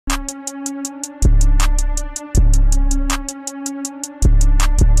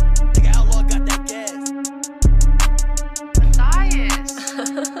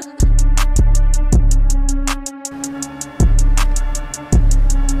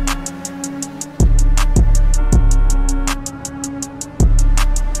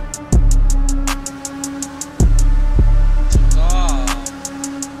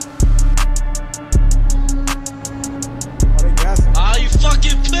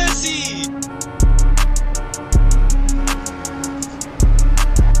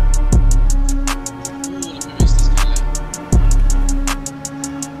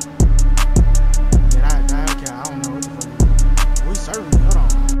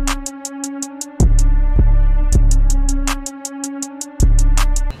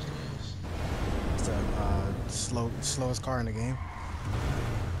slowest car in the game.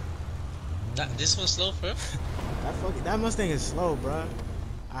 This one's slow, bro. That Mustang is slow, bruh.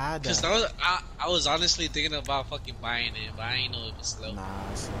 I had Cause that. I was honestly thinking about fucking buying it, but I didn't know it was slow. Nah,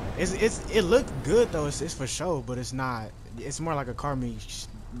 it's slow. It looked good though. It's for show, but it's not. It's more like a car meet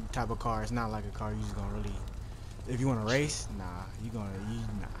type of car. It's not like a car you just gonna really. If you want to race, nah,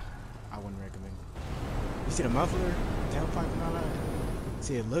 nah. I wouldn't recommend it. You see the muffler, tailpipe, and all that.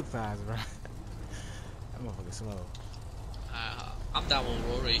 See it look fast, bro. That motherfucker slow. I'm down with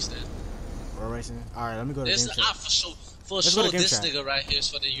road race then. Road racing. All right, let me go to This game chat. for sure this nigga right here is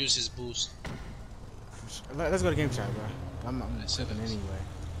gonna use his boost. Let's go to game chat, bro. I'm tripping anyway.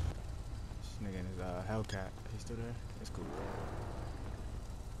 This nigga in his HELLCAT. He's still there. It's cool.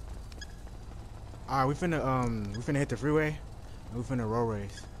 All right, we finna hit the freeway. We finna road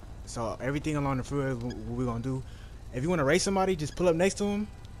race. So everything along the freeway, what we gonna do? If you wanna race somebody, just pull up next to him,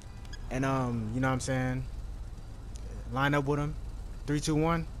 and you know what I'm saying, line up with him, 3, 2,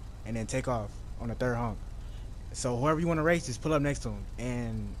 1, and then take off on the third hump. So whoever you wanna race, just pull up next to him,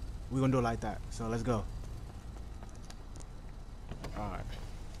 and we gonna do it like that. So let's go. All right.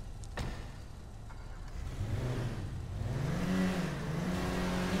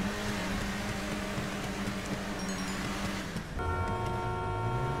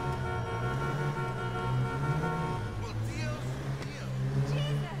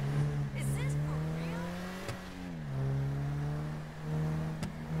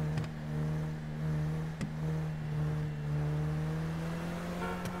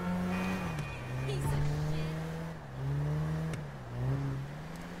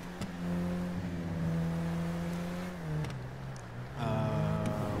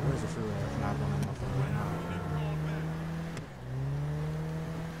 Where's the freeway? I'm not going on my phone right now.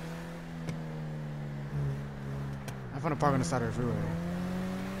 I'm gonna park on the side of the freeway.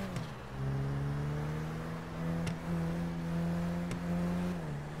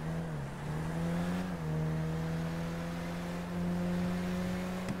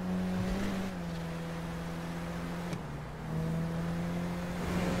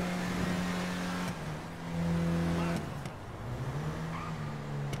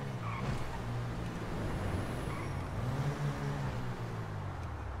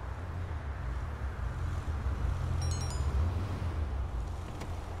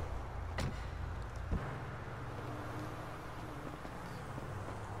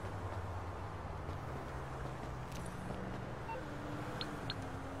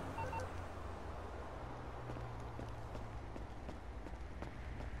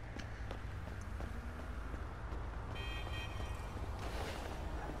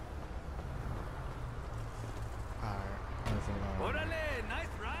 Órale, nice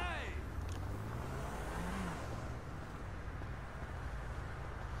ride.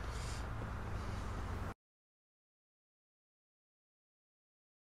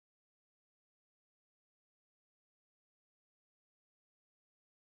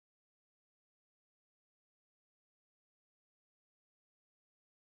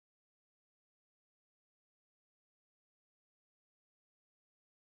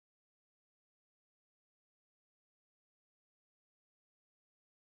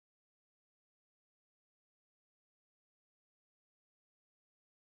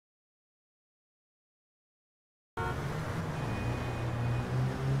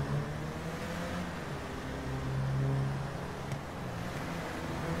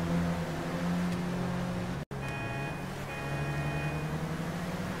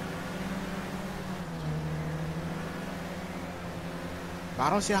 But I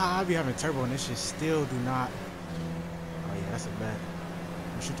don't see how I be having turbo and this shit still do not. Oh yeah, that's a bet.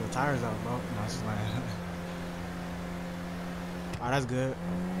 You shoot your tires out, bro. No, it's just like. Alright, that's good.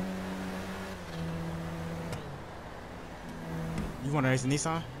 You want to race the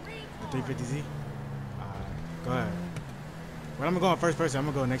Nissan? The 350Z? Alright, go ahead. Well, I'm gonna go in first person. I'm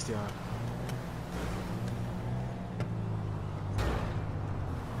gonna go next to y'all.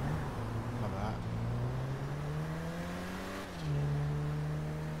 My bad.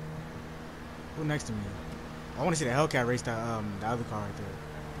 Who next to me? I want to see the HELLCAT race that the other car right there.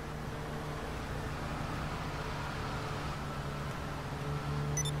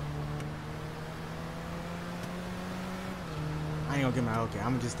 I ain't gonna get my HELLCAT.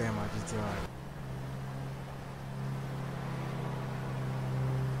 I'm gonna just stay on my GTR.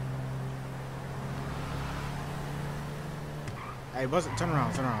 Hey, buzz, turn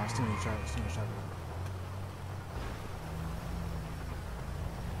around, turn around. It's too many traffic. It's too much traffic.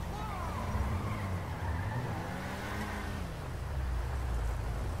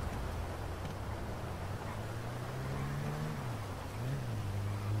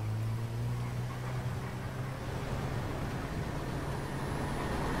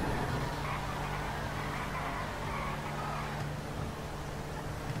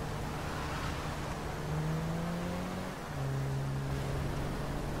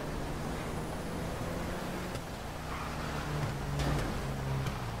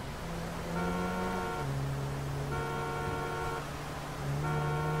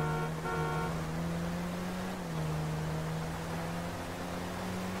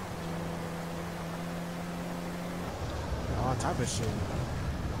 type of shit.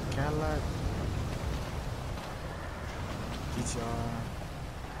 Cadillac. GTR.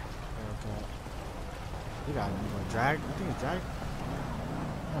 HELLCAT. You got what, drag? I think it's drag.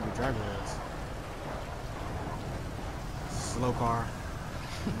 Might be drag rails. Slow car.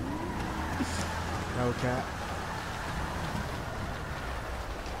 HELLCAT.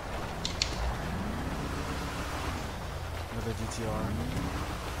 Another GTR.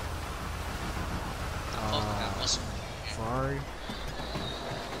 Ferrari. I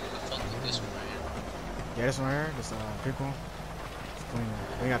fuck with this one right here. Yeah, this one right here. This pink one. It's clean.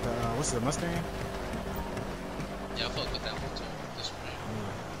 We got the what's the Mustang? Yeah, I fuck with that one too. This one right here.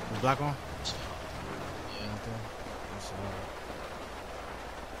 Yeah. The black one. Yeah. Right there. That's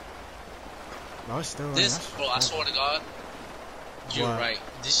no, it's still This, running. bro, I swear to God, you're What? right.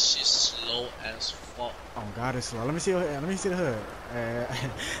 This shit's slow as fuck. Oh God, it's slow. Let me see. Let me see the hood.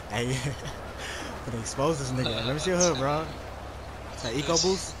 Hey, gonna expose this nigga. Let me see the hood, bro. That's that Eco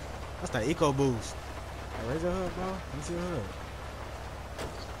Boost. That's that Eco Boost. Hey, where's the hood, bro? Let me see the hood.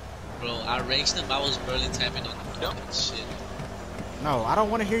 Bro, I raced him. I was barely tapping on the fucking shit. No, I don't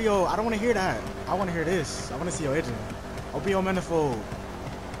want to hear your. I don't want to hear that. I want to hear this. I want to see your engine. OPO manifold.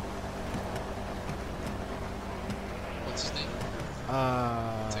 What's his name? I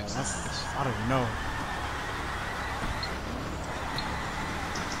don't even know.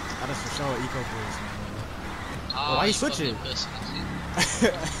 That is for sure Eco Boost, man. Oh, why you switching?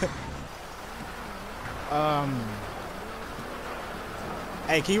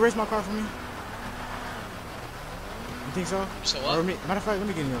 Hey, can you race my car for me? You think so? So what? Or matter of fact, let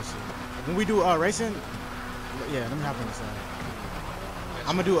me get in your shit. When we do racing, yeah, let me hop on the side.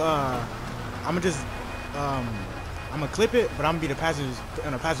 I'm gonna do I'm gonna just I'm gonna clip it, but I'm gonna be the passenger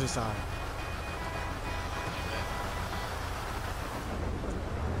on the passenger side.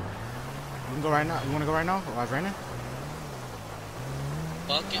 You can go right now. You wanna go right now? While it's raining?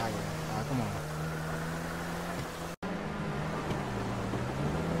 Fuck it. Alright, come on.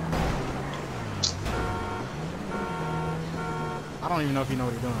 I don't even know if you know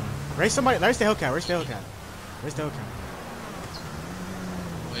what you're doing. Race somebody. Race the HELLCAT. Race the HELLCAT. Race the HELLCAT.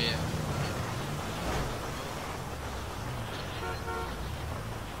 Oh yeah.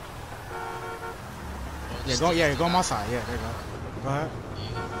 Yeah, go on my side. Yeah, there you go. Go ahead.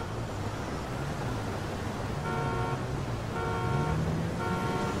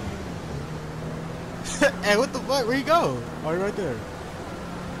 Hey, what the fuck? Where you go? Oh, you're right there.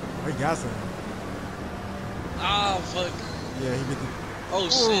 Oh, he got some. Oh fuck. Yeah, he bit the. Oh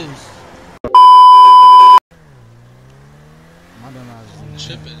shit. My dumb ass is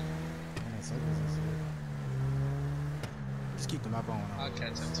Tripping. Just keep the map on. I'll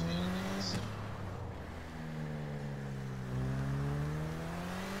catch up to you.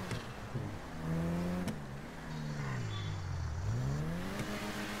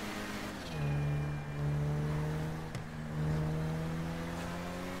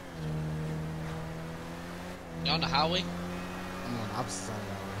 You on the highway? I'm on the opposite side of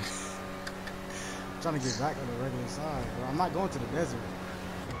the highway. I'm trying to get back on the regular side, bro. I'm not going to the desert.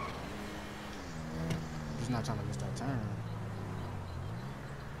 I'm just not trying to miss that turn.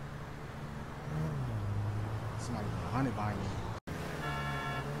 Somebody with 100 behind me.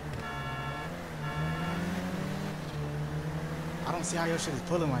 I don't see how your shit is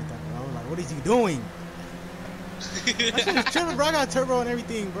pulling like that, bro. Like, what is you doing? That shit is tripping, bro. I got turbo and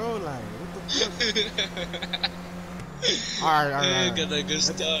everything, bro. Like, what the fuck? Alright. Got that good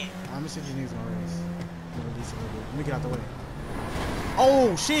start. I'm just thinking he's gonna race. Release a little bit. Let me get out the way.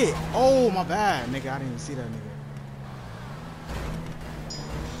 Oh, shit. Oh, my bad, nigga. I didn't even see that nigga.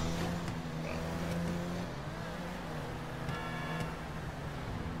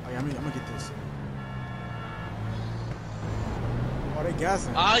 Oh, yeah, I'm gonna get this. Oh, they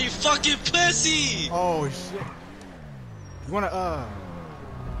gassing. Ah, you fucking pussy! Oh, shit. You wanna,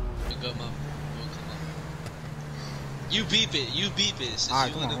 You go, mom. You beep it. You beep it. Since Alright,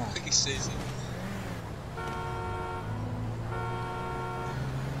 you come wanna on. fucking say something.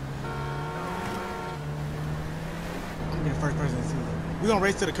 I'm gonna be the first person to see it. We're gonna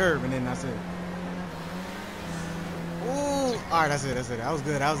race to the curb and then that's it. Ooh. Alright, that's it. That was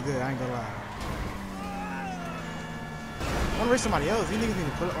good. I ain't gonna lie. I wanna race somebody else. These niggas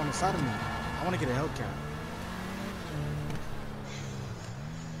need to put it on the side of me. I wanna get a HELLCAT.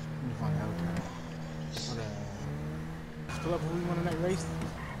 Let me find a HELLCAT. Let's pull up who we want in that race.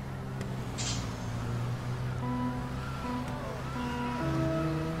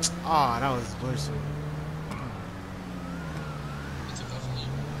 Ah, that was bullshit. It's a tough one.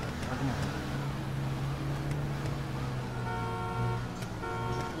 Come on.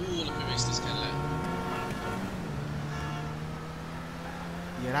 Ooh, let me race this Cadillac.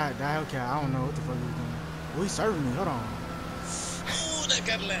 Yeah, that Hellcat, I don't know what the fuck he was doing. Oh, he's serving me. Hold on. Ooh, that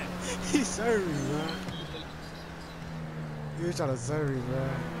Cadillac. He's serving me, bro. He was trying to serve me, bro.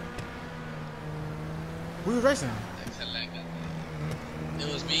 Who was racing? That Cadillac got that.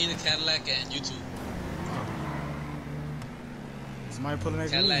 It was me, the Cadillac, and you two. Somebody pulling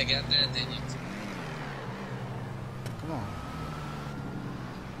next to me. Cadillac got there, then you two. Come on.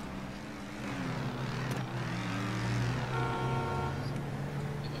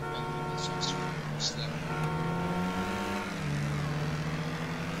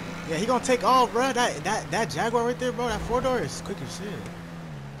 Yeah, he gonna take off, bro. That Jaguar right there, bro. That 4-door is quick as shit.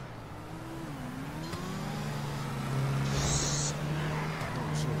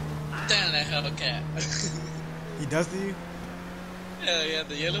 Damn, that Hellcat. He does to you? Hell yeah,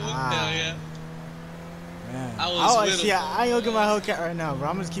 the yellow one? Ah. Hell yeah. Man. I was see, I ain't gonna get my Hellcat right now, bro.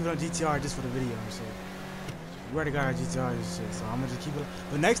 I'm gonna just keep it on GTR just for the video and shit. We already got our GTR and shit, so I'm gonna just keep it.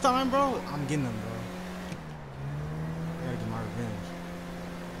 But next time, bro, I'm getting them, bro. I gotta get my revenge.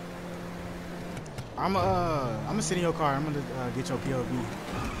 I'm gonna sit in your car. I'm gonna get your POV,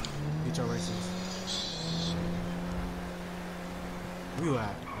 get your races. Where you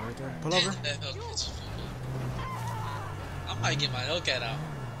at? Right there. Pull over. I might get my Hellcat out.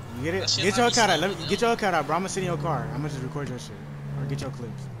 You get it? Get your Hellcat out. Let me get your Hellcat out, bro. I'm gonna sit in your car. I'm gonna just record your shit or get your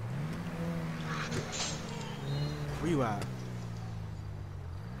clips. Where you at?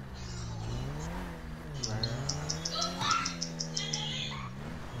 Right here.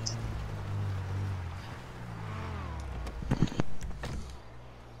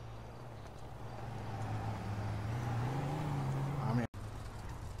 I'm in.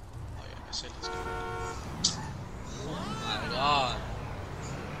 Oh yeah, that shit looks good. Oh my god.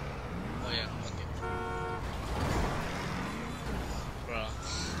 Oh yeah, fuck it. Bro.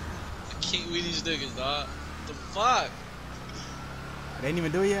 I can't read these niggas, dog. What the fuck? They didn't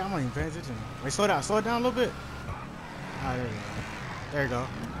even do it yet? I'm not even paying attention. Wait, slow down. Slow it down a little bit. Alright, there you go. There you go.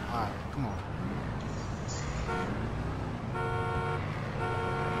 Alright, come on.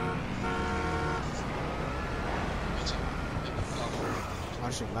 Oh,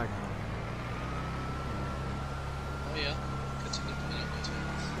 this shit lagging. Oh yeah. Continue.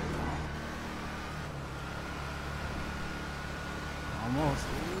 Almost.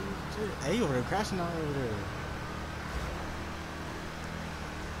 Hey, you over there crashing out over there.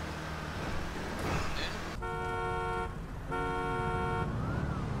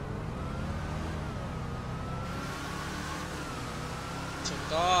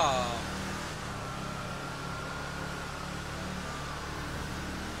 Took off.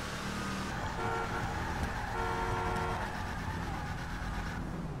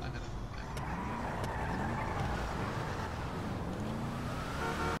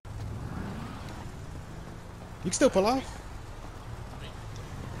 You can still pull off.